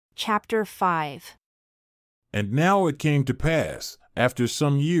Chapter 5. And now it came to pass, after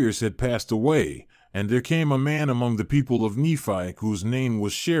some years had passed away, and there came a man among the people of Nephi, whose name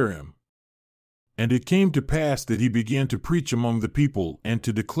was Sherem. And it came to pass that he began to preach among the people, and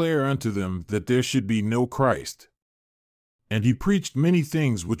to declare unto them that there should be no Christ. And he preached many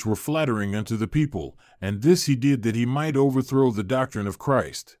things which were flattering unto the people, and this he did that he might overthrow the doctrine of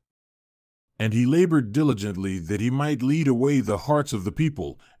Christ. And he labored diligently that he might lead away the hearts of the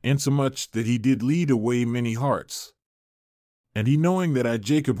people, insomuch that he did lead away many hearts. And he, knowing that I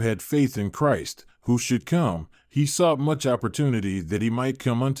Jacob had faith in Christ, who should come, he sought much opportunity that he might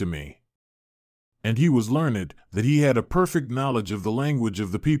come unto me. And he was learned, that he had a perfect knowledge of the language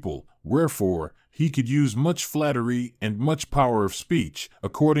of the people, wherefore he could use much flattery and much power of speech,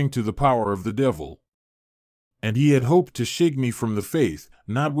 according to the power of the devil. And he had hoped to shake me from the faith,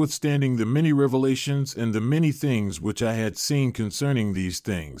 notwithstanding the many revelations and the many things which I had seen concerning these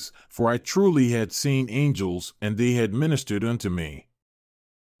things, for I truly had seen angels, and they had ministered unto me.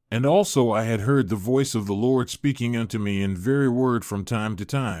 And also I had heard the voice of the Lord speaking unto me in very word from time to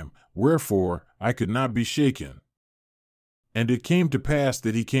time, wherefore I could not be shaken. And it came to pass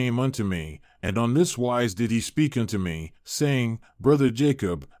that he came unto me, and on this wise did he speak unto me, saying, Brother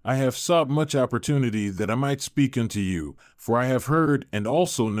Jacob, I have sought much opportunity that I might speak unto you, for I have heard and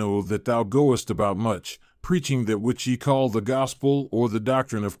also know that thou goest about much, preaching that which ye call the gospel or the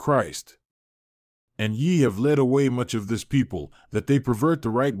doctrine of Christ. And ye have led away much of this people, that they pervert the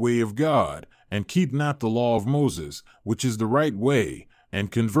right way of God, and keep not the law of Moses, which is the right way,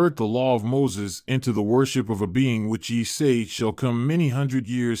 and convert the law of Moses into the worship of a being which ye say shall come many 100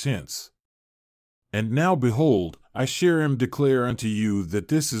 years hence. And now behold, I Sherem declare unto you that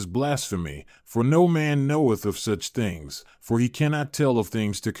this is blasphemy, for no man knoweth of such things, for he cannot tell of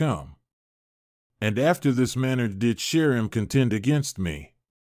things to come. And after this manner did Sherem contend against me.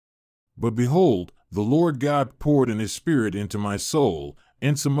 But behold, the Lord God poured in his Spirit into my soul,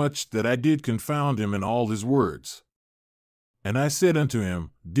 insomuch that I did confound him in all his words. And I said unto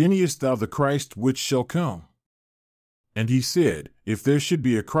him, Deniest thou the Christ which shall come? And he said, If there should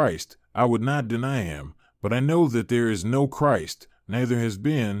be a Christ, I would not deny him, but I know that there is no Christ, neither has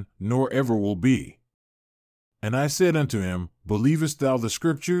been, nor ever will be. And I said unto him, Believest thou the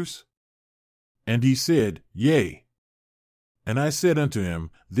Scriptures? And he said, Yea. And I said unto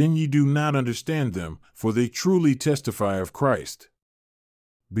him, Then ye do not understand them, for they truly testify of Christ.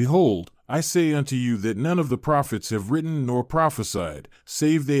 Behold, I say unto you that none of the prophets have written nor prophesied,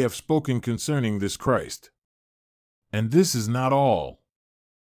 save they have spoken concerning this Christ. And this is not all.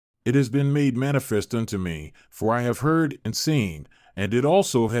 It has been made manifest unto me, for I have heard and seen, and it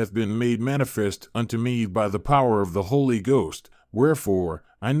also hath been made manifest unto me by the power of the Holy Ghost, wherefore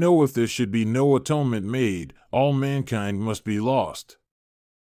I know if there should be no atonement made, all mankind must be lost.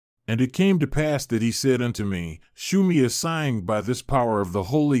 And it came to pass that he said unto me, Shew me a sign by this power of the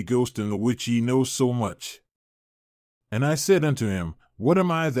Holy Ghost in the which ye know so much. And I said unto him, What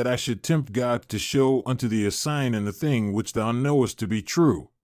am I that I should tempt God to show unto thee a sign in the thing which thou knowest to be true?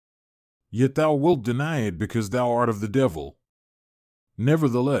 Yet thou wilt deny it because thou art of the devil.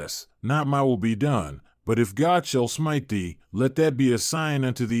 Nevertheless, not my will be done, but if God shall smite thee, let that be a sign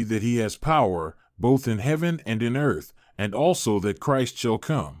unto thee that he has power, both in heaven and in earth, and also that Christ shall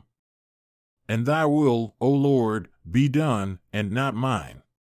come. And thy will, O Lord, be done, and not mine.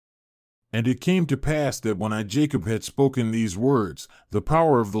 And it came to pass that when I Jacob had spoken these words, the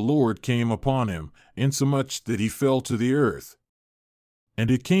power of the Lord came upon him, insomuch that he fell to the earth.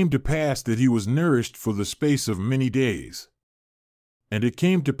 And it came to pass that he was nourished for the space of many days. And it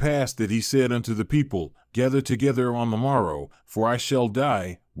came to pass that he said unto the people, Gather together on the morrow, for I shall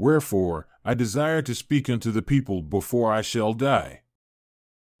die, wherefore I desire to speak unto the people before I shall die.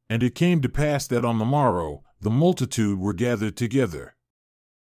 And it came to pass that on the morrow the multitude were gathered together.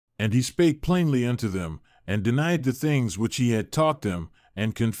 And he spake plainly unto them, and denied the things which he had taught them,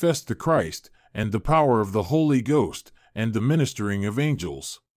 and confessed the Christ, and the power of the Holy Ghost, and the ministering of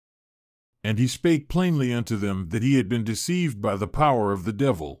angels. And he spake plainly unto them that he had been deceived by the power of the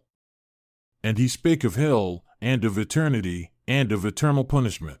devil. And he spake of hell, and of eternity, and of eternal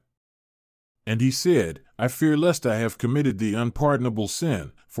punishment. And he said, I fear lest I have committed the unpardonable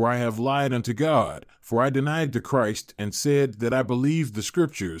sin, for I have lied unto God, for I denied the Christ, and said that I believed the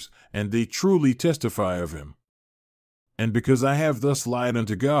Scriptures, and they truly testify of him. And because I have thus lied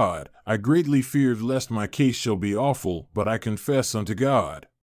unto God, I greatly feared lest my case shall be awful, but I confess unto God.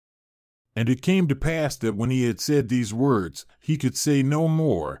 And it came to pass that when he had said these words, he could say no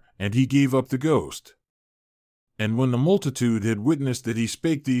more, and he gave up the ghost. And when the multitude had witnessed that he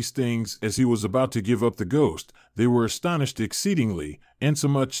spake these things as he was about to give up the ghost, they were astonished exceedingly,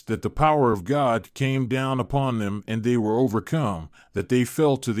 insomuch that the power of God came down upon them, and they were overcome, that they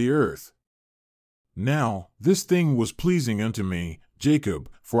fell to the earth. Now this thing was pleasing unto me, Jacob,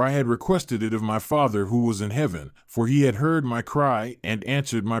 for I had requested it of my Father who was in heaven, for he had heard my cry and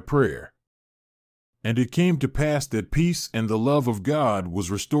answered my prayer. And it came to pass that peace and the love of God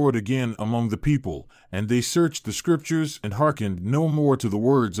was restored again among the people, and they searched the Scriptures and hearkened no more to the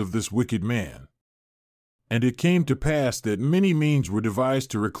words of this wicked man. And it came to pass that many means were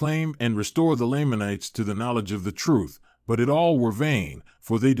devised to reclaim and restore the Lamanites to the knowledge of the truth, but it all were vain,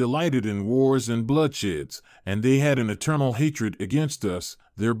 for they delighted in wars and bloodsheds, and they had an eternal hatred against us,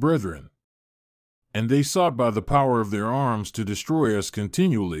 their brethren. And they sought by the power of their arms to destroy us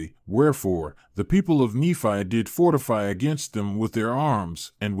continually, wherefore the people of Nephi did fortify against them with their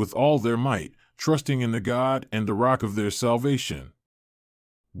arms and with all their might, trusting in the God and the rock of their salvation.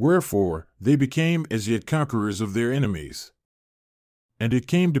 Wherefore they became as yet conquerors of their enemies. And it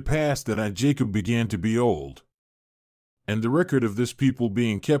came to pass that I, Jacob, began to be old. And the record of this people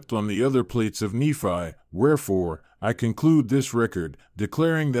being kept on the other plates of Nephi, wherefore I conclude this record,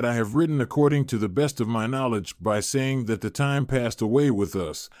 declaring that I have written according to the best of my knowledge, by saying that the time passed away with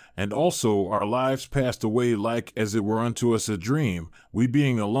us, and also our lives passed away like as it were unto us a dream, we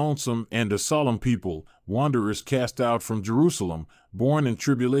being a lonesome and a solemn people, wanderers cast out from Jerusalem, born in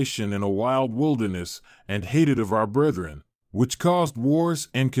tribulation in a wild wilderness, and hated of our brethren, which caused wars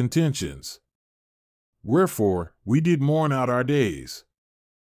and contentions. Wherefore we did mourn out our days.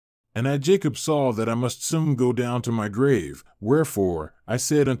 And I, Jacob, saw that I must soon go down to my grave, wherefore I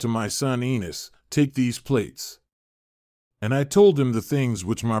said unto my son Enos, Take these plates. And I told him the things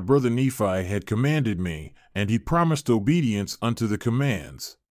which my brother Nephi had commanded me, and he promised obedience unto the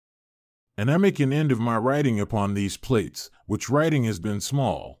commands. And I make an end of my writing upon these plates, which writing has been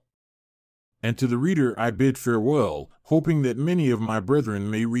small. And to the reader I bid farewell, hoping that many of my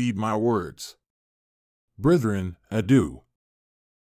brethren may read my words. Brethren, adieu.